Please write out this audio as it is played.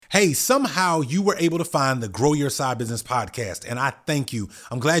Hey, somehow you were able to find the Grow Your Side Business podcast, and I thank you.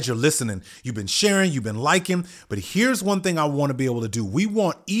 I'm glad you're listening. You've been sharing, you've been liking, but here's one thing I want to be able to do. We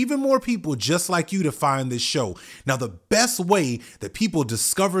want even more people just like you to find this show. Now, the best way that people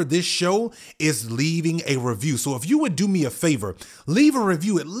discover this show is leaving a review. So if you would do me a favor, leave a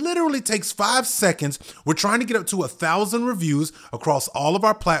review. It literally takes 5 seconds. We're trying to get up to 1,000 reviews across all of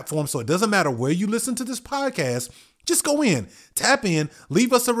our platforms, so it doesn't matter where you listen to this podcast. Just go in, tap in,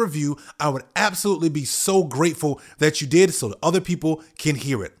 leave us a review. I would absolutely be so grateful that you did so that other people can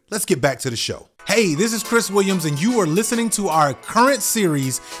hear it. Let's get back to the show. Hey, this is Chris Williams, and you are listening to our current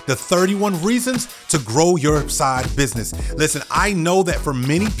series, The 31 Reasons to Grow Your Side Business. Listen, I know that for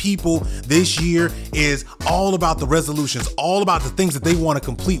many people, this year is all about the resolutions, all about the things that they want to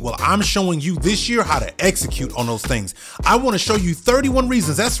complete. Well, I'm showing you this year how to execute on those things. I want to show you 31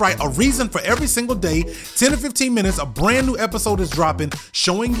 reasons. That's right, a reason for every single day, 10 to 15 minutes, a brand new episode is dropping,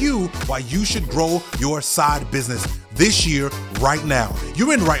 showing you why you should grow your side business this year, right now.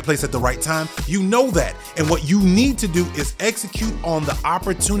 You're in the right place at the right time. You know that. And what you need to do is execute on the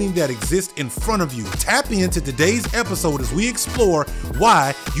opportunity that exists in front of you. Tap into today's episode as we explore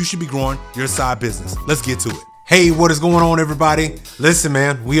why you should be growing your side business. Let's get to it. Hey, what is going on, everybody? Listen,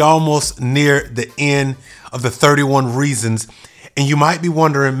 man, we almost near the end of the 31 reasons. And you might be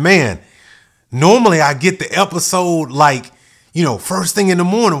wondering, man, normally I get the episode first thing in the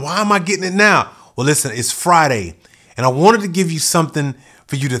morning. Why am I getting it now? Well, listen, it's Friday. And I wanted to give you something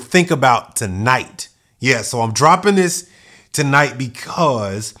for you to think about tonight. Yeah, so I'm dropping this tonight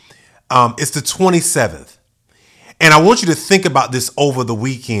because it's the 27th. And I want you to think about this over the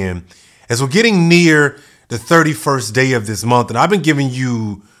weekend as we're getting near the 31st day of this month. And I've been giving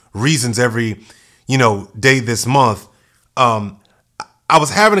you reasons every, day this month. I was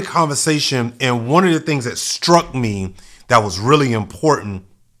having a conversation, and one of the things that struck me that was really important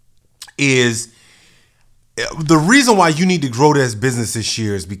is the reason why you need to grow this business this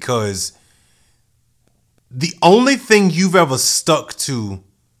year is because the only thing you've ever stuck to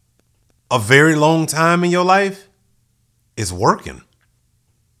a very long time in your life is working.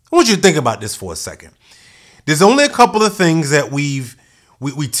 I want you to think about this for a second. There's only a couple of things that we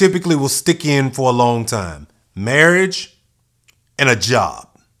typically will stick in for a long time: marriage and a job.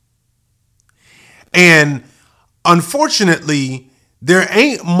 And unfortunately, there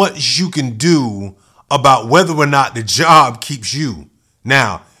ain't much you can do about whether or not the job keeps you.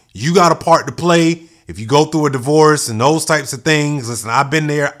 Now, you got a part to play. If you go through a divorce and those types of things, listen, I've been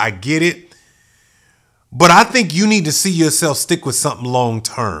there. I get it. But I think you need to see yourself stick with something long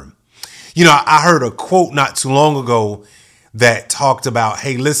term. I heard a quote not too long ago that talked about,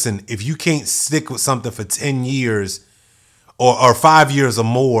 hey, listen, if you can't stick with something for 10 years or 5 years or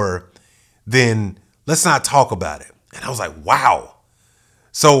more, then let's not talk about it. And I was like, wow.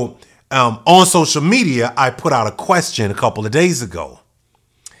 So on social media, I put out a question a couple of days ago.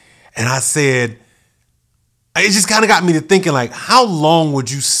 And I said, it just kind of got me to thinking, how long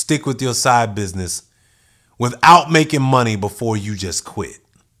would you stick with your side business without making money before you just quit?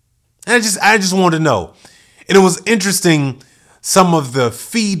 And I just wanted to know. And it was interesting, some of the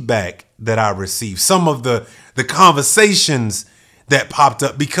feedback that I received, some of the conversations that popped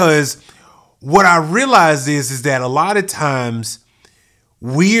up, because what I realized is that a lot of times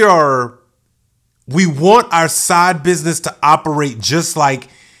we want our side business to operate just like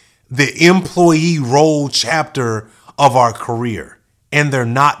the employee role chapter of our career. And they're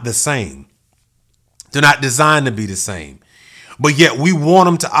not the same. They're not designed to be the same. But yet we want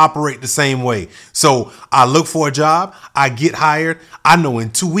them to operate the same way. So I look for a job. I get hired. I know in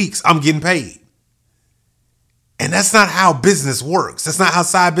 2 weeks I'm getting paid. And that's not how business works. That's not how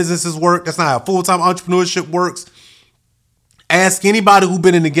side businesses work. That's not how full-time entrepreneurship works. Ask anybody who's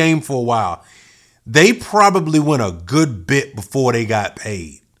been in the game for a while. They probably went a good bit before they got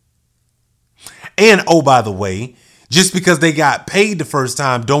paid. And, oh, by the way, just because they got paid the first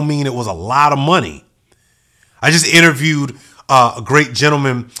time don't mean it was a lot of money. I just interviewed a great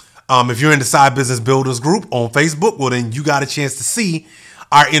gentleman. If you're in the Side Business Builders group on Facebook, well, then you got a chance to see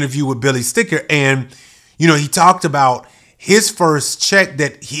our interview with Billy Sticker. And, he talked about his first check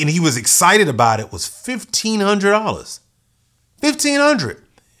that he was excited about. It was $1,500. $1,500.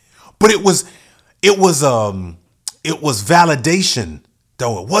 But it was validation,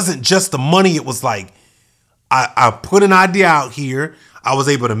 though. It wasn't just the money. It was like, I put an idea out here. I was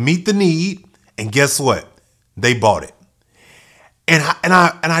able to meet the need, and guess what? They bought it. And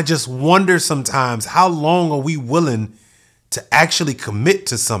I just wonder sometimes, how long are we willing to actually commit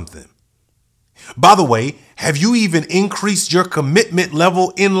to something? By the way, have you even increased your commitment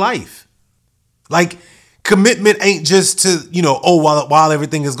level in life? Commitment ain't just to, while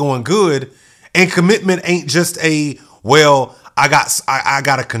everything is going good. And commitment ain't just I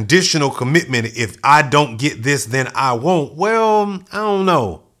got a conditional commitment. If I don't get this, then I won't. Well, I don't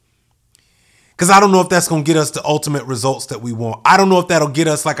know. Because I don't know if that's going to get us the ultimate results that we want. I don't know if that'll get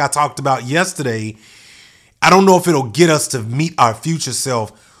us, like I talked about yesterday. I don't know if it'll get us to meet our future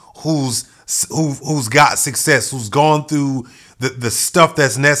self who's got success, who's gone through the stuff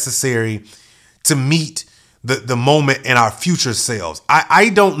that's necessary to meet the moment in our future selves. I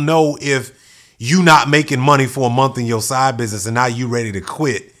don't know if you not making money for a month in your side business and now you ready to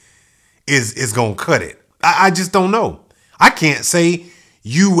quit is going to cut it. I just don't know. I can't say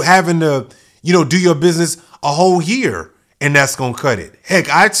you having to, do your business a whole year and that's going to cut it. Heck,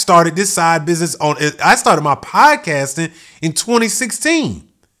 I started this side business I started my podcasting in 2016.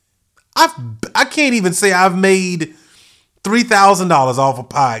 I can't even say I've made $3,000 off of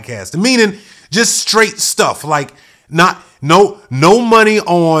podcasting, meaning just straight stuff, like no money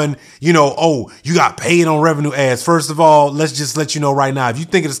on, you got paid on revenue ads. First of all, let's just let you know right now, if you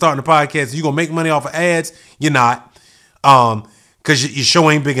thinking of starting a podcast, you're going to make money off of ads, you're not, because your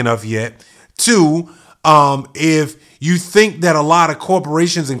show ain't big enough yet. Two, if you think that a lot of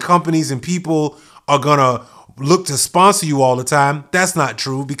corporations and companies and people are going to look to sponsor you all the time, that's not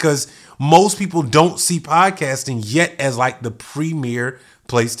true, because most people don't see podcasting yet as like the premier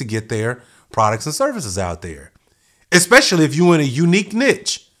place to get their products and services out there, especially if you're in a unique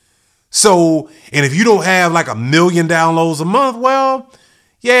niche. So, and if you don't have like 1 million downloads a month, well,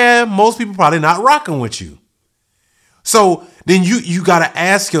 yeah, most people probably not rocking with you. So then you got to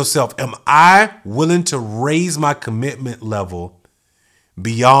ask yourself, am I willing to raise my commitment level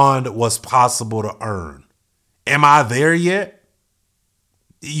beyond what's possible to earn? Am I there yet?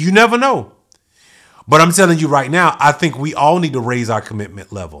 You never know. But I'm telling you right now, I think we all need to raise our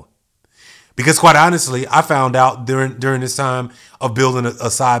commitment level. Because quite honestly, I found out during this time of building a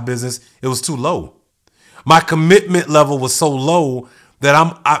side business, it was too low. My commitment level was so low that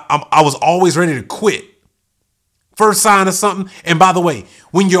I was always ready to quit. First sign of something. And by the way,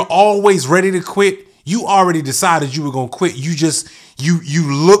 when you're always ready to quit, you already decided you were going to quit.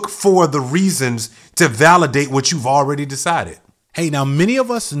 You look for the reasons to validate what you've already decided. Hey, now many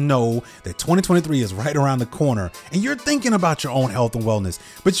of us know that 2023 is right around the corner and you're thinking about your own health and wellness.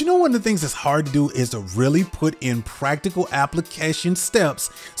 But one of the things that's hard to do is to really put in practical application steps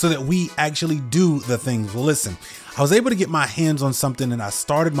so that we actually do the things. Well, listen, I was able to get my hands on something and I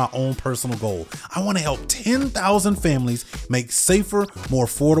started my own personal goal. I want to help 10,000 families make safer, more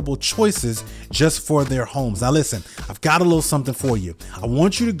affordable choices just for their homes. Now listen, I've got a little something for you. I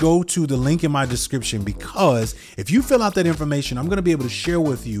want you to go to the link in my description, because if you fill out that information, I'm going to be able to share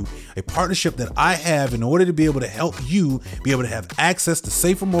with you a partnership that I have in order to be able to help you be able to have access to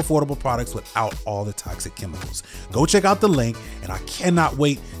safer, more affordable products without all the toxic chemicals. Go check out the link, and I cannot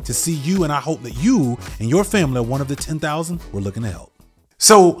wait to see you, and I hope that you and your family are one of the 10,000 we're looking to help.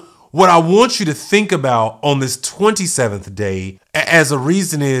 So what I want you to think about on this 27th day as a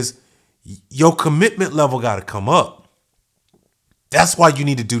reason is your commitment level got to come up. That's why you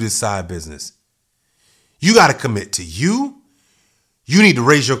need to do this side business. You got to commit to you. You need to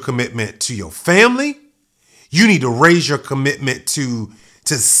raise your commitment to your family. You need to raise your commitment to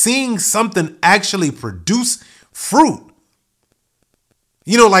seeing something actually produce fruit.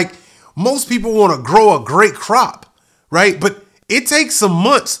 Like most people want to grow a great crop, right? But it takes some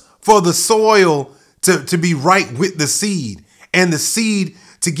months for the soil to be right with the seed, and the seed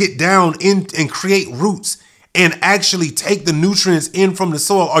to get down in and create roots and actually take the nutrients in from the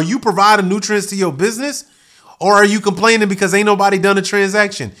soil. Are you providing nutrients to your business, or are you complaining because ain't nobody done a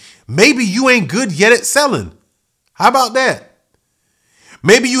transaction? Maybe you ain't good yet at selling. How about that?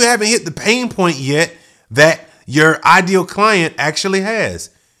 Maybe you haven't hit the pain point yet that your ideal client actually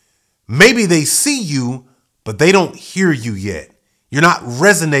has. Maybe they see you, but they don't hear you yet. You're not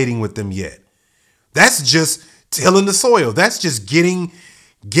resonating with them yet. That's just tilling the soil. That's just getting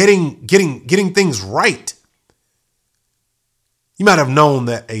things right. You might have known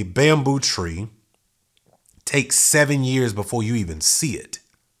that a bamboo tree takes 7 years before you even see it.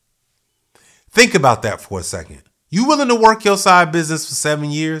 Think about that for a second. You willing to work your side business for 7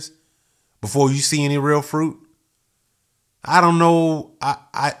 years before you see any real fruit? I don't know.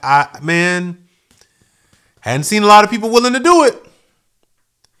 Man, hadn't seen a lot of people willing to do it.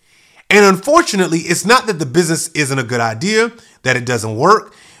 And unfortunately, it's not that the business isn't a good idea, that it doesn't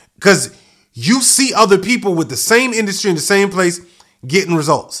work, because you see other people with the same industry in the same place getting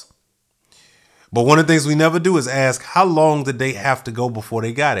results. But one of the things we never do is ask, how long did they have to go before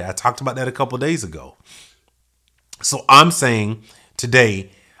they got it? I talked about that a couple of days ago. So I'm saying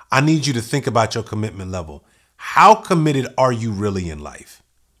today, I need you to think about your commitment level. How committed are you really in life?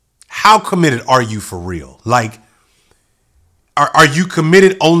 How committed are you for real? Like, are you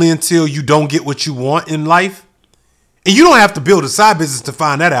committed only until you don't get what you want in life? And you don't have to build a side business to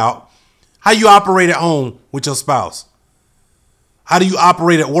find that out. How you operate at home with your spouse? How do you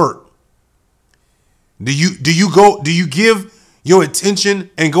operate at work? Do you give your attention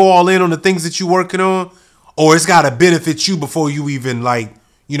and go all in on the things that you're working on? Or it's got to benefit you before you even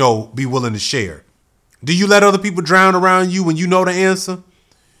be willing to share? Do you let other people drown around you when you know the answer?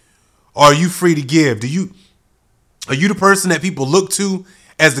 Or are you free to give? Are you the person that people look to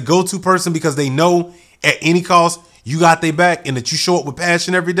as the go-to person because they know at any cost you got their back and that you show up with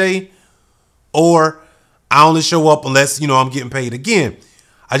passion every day? Or I only show up unless, I'm getting paid. Again,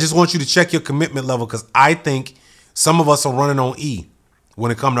 I just want you to check your commitment level because I think some of us are running on E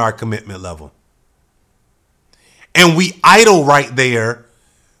when it comes to our commitment level. And we idle right there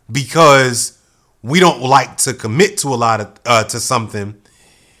because we don't like to commit to a lot of to something.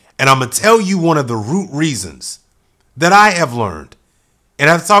 And I'm going to tell you one of the root reasons that I have learned. And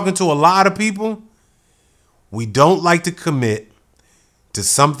I'm talking to a lot of people. We don't like to commit to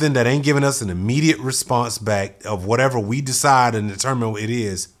something that ain't giving us an immediate response back of whatever we decide and determine what it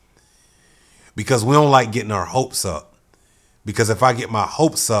is, because we don't like getting our hopes up. Because if I get my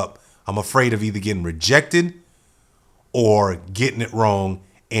hopes up, I'm afraid of either getting rejected or getting it wrong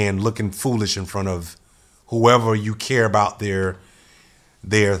and looking foolish in front of whoever you care about their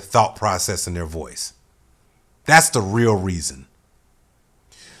thought process and their voice. That's the real reason.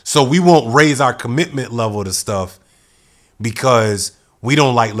 So we won't raise our commitment level to stuff because we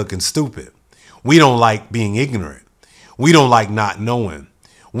don't like looking stupid. We don't like being ignorant. We don't like not knowing.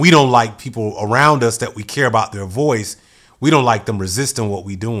 We don't like people around us that we care about their voice. We don't like them resisting what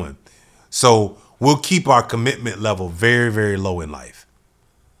we're doing. So we'll keep our commitment level very, very low in life.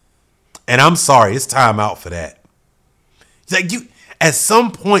 And I'm sorry, it's time out for that. At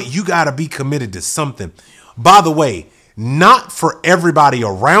some point, you got to be committed to something. By the way, not for everybody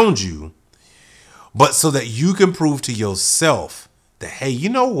around you, but so that you can prove to yourself that, hey, you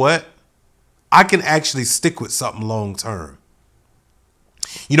know what? I can actually stick with something long term.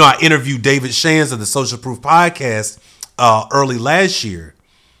 I interviewed David Shands of the Social Proof Podcast early last year.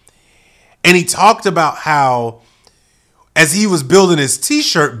 And he talked about how as he was building his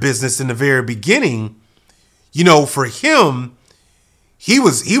t-shirt business in the very beginning, for him, he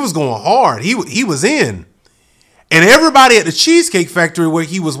was going hard. He was in. And everybody at the Cheesecake Factory where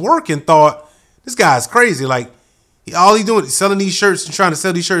he was working thought, this guy's crazy. Like, all he doing is selling these shirts and trying to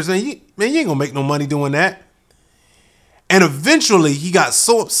sell these shirts. Man, you ain't going to make no money doing that. And eventually, he got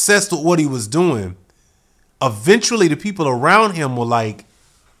so obsessed with what he was doing. Eventually, the people around him were like,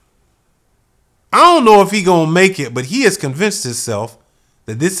 I don't know if he going to make it, but he has convinced himself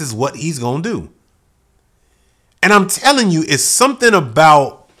that this is what he's going to do. And I'm telling you, it's something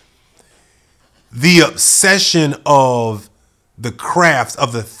about the obsession of the craft,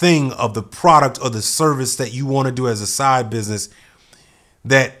 of the thing, of the product or the service that you want to do as a side business,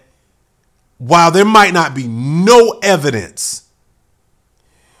 that while there might not be no evidence,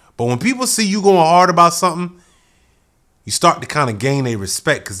 but when people see you going hard about something, you start to kind of gain their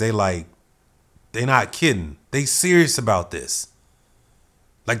respect because they're not kidding. They serious about this.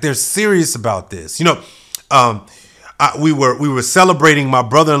 Like, they're serious about this. We were celebrating my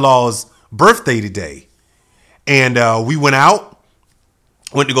brother-in-law's birthday today, and we went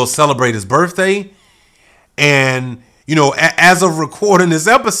to go celebrate his birthday. And as of recording this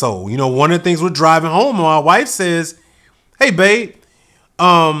episode, one of the things we're driving home, my wife says, "Hey babe,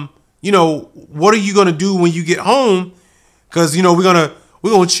 what are you gonna do when you get home? Because we're gonna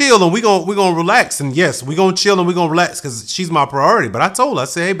chill and we're gonna relax." And yes, we're gonna chill and we're gonna relax because she's my priority. But I told her, I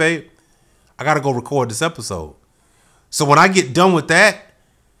said, "Hey babe, I gotta go record this episode. So when I get done with that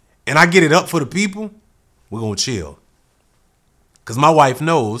and I get it up for the people, we're going to chill." Because my wife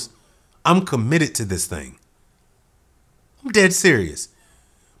knows I'm committed to this thing. I'm dead serious.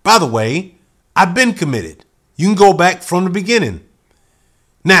 By the way, I've been committed. You can go back from the beginning.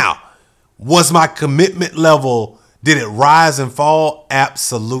 Now, was my commitment level, did it rise and fall?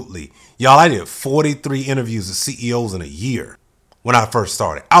 Absolutely. Y'all, I did 43 interviews with CEOs in a year when I first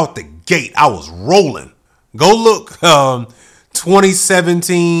started. Out the gate, I was rolling. Go look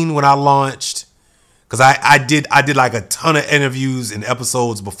 2017 when I launched, because I did like a ton of interviews and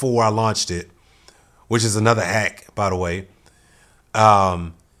episodes before I launched it, which is another hack, by the way.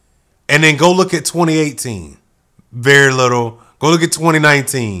 And then go look at 2018. Very little. Go look at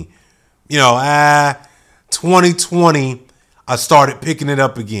 2019. 2020, I started picking it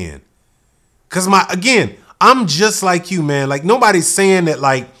up again. Because I'm just like you, man. Like, nobody's saying that,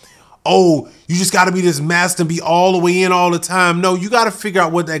 like, oh, you just got to be this master and be all the way in all the time. No, you got to figure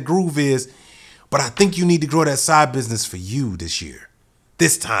out what that groove is. But I think you need to grow that side business for you this year,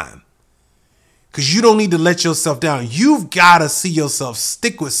 this time. Because you don't need to let yourself down. You've got to see yourself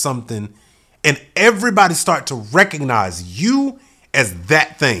stick with something and everybody start to recognize you as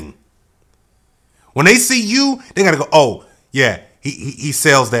that thing. When they see you, they got to go, oh, yeah, he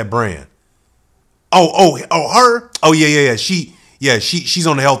sells that brand. Oh, her? Oh, yeah. She's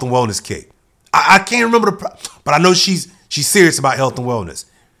on the health and wellness kick. I can't remember but I know she's serious about health and wellness.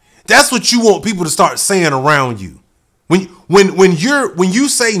 That's what you want people to start saying around you. When you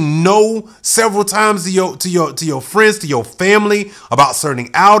say no several times to your friends, to your family about certain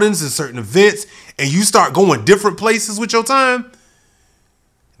outings and certain events, and you start going different places with your time,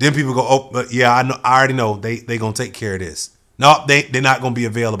 then people go, oh, but yeah, I already know they gonna take care of this. No, they're not gonna be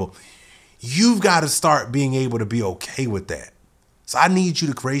available. You've got to start being able to be okay with that. So I need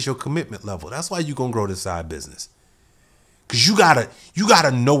you to raise your commitment level. That's why you're gonna grow this side business. Cause you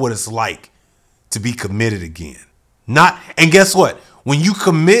gotta know what it's like to be committed again. And guess what? When you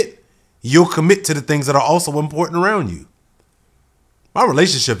commit, you'll commit to the things that are also important around you. My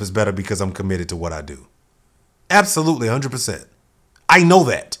relationship is better because I'm committed to what I do. Absolutely, 100%. I know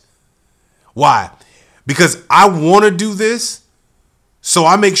that. Why? Because I want to do this, so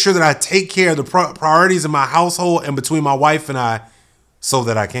I make sure that I take care of the priorities in my household and between my wife and I so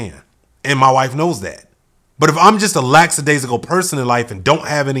that I can. And my wife knows that. But if I'm just a lackadaisical person in life and don't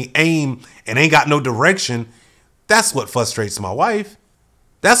have any aim and ain't got no direction, that's what frustrates my wife.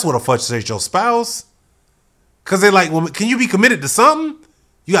 That's what frustrates your spouse. Because they're like, well, can you be committed to something?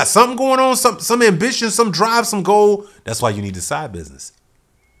 You got something going on, some ambition, some drive, some goal. That's why you need the side business.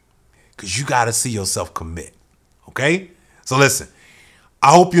 Because you got to see yourself commit. Okay? So listen,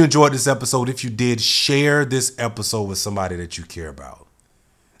 I hope you enjoyed this episode. If you did, share this episode with somebody that you care about.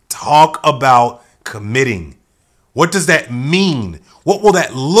 Talk about committing. What does that mean? What will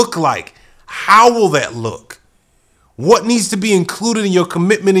that look like? How will that look? What needs to be included in your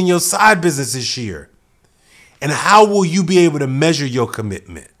commitment in your side business this year? And how will you be able to measure your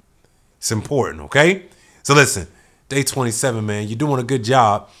commitment? It's important, okay? So listen, day 27, man, you're doing a good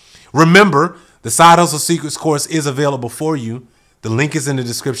job. Remember, the Side Hustle Secrets course is available for you. The link is in the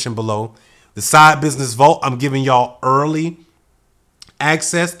description below. The Side Business Vault, I'm giving y'all early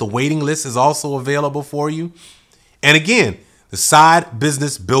access. The waiting list is also available for you. And again, the Side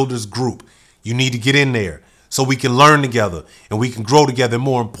Business Builders Group. You need to get in there so we can learn together and we can grow together. And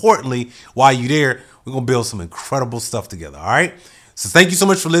more importantly, while you're there, we're going to build some incredible stuff together. All right. So thank you so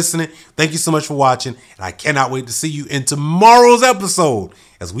much for listening. Thank you so much for watching. And I cannot wait to see you in tomorrow's episode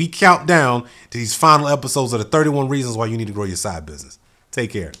as we count down to these final episodes of the 31 reasons why you need to grow your side business.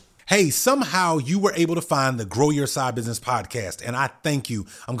 Take care. Hey, somehow you were able to find the Grow Your Side Business podcast, and I thank you.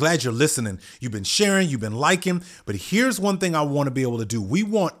 I'm glad you're listening. You've been sharing, you've been liking, but here's one thing I want to be able to do. We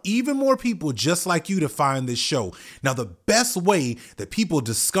want even more people just like you to find this show. Now, the best way that people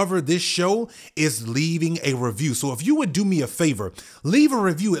discover this show is leaving a review. So if you would do me a favor, leave a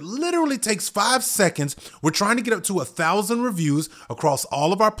review. It literally takes 5 seconds. We're trying to get up to 1,000 reviews across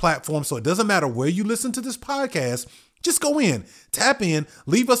all of our platforms, so it doesn't matter where you listen to this podcast. Just go in, tap in,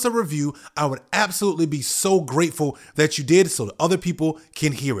 leave us a review. I would absolutely be so grateful that you did so that other people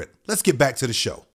can hear it. Let's get back to the show.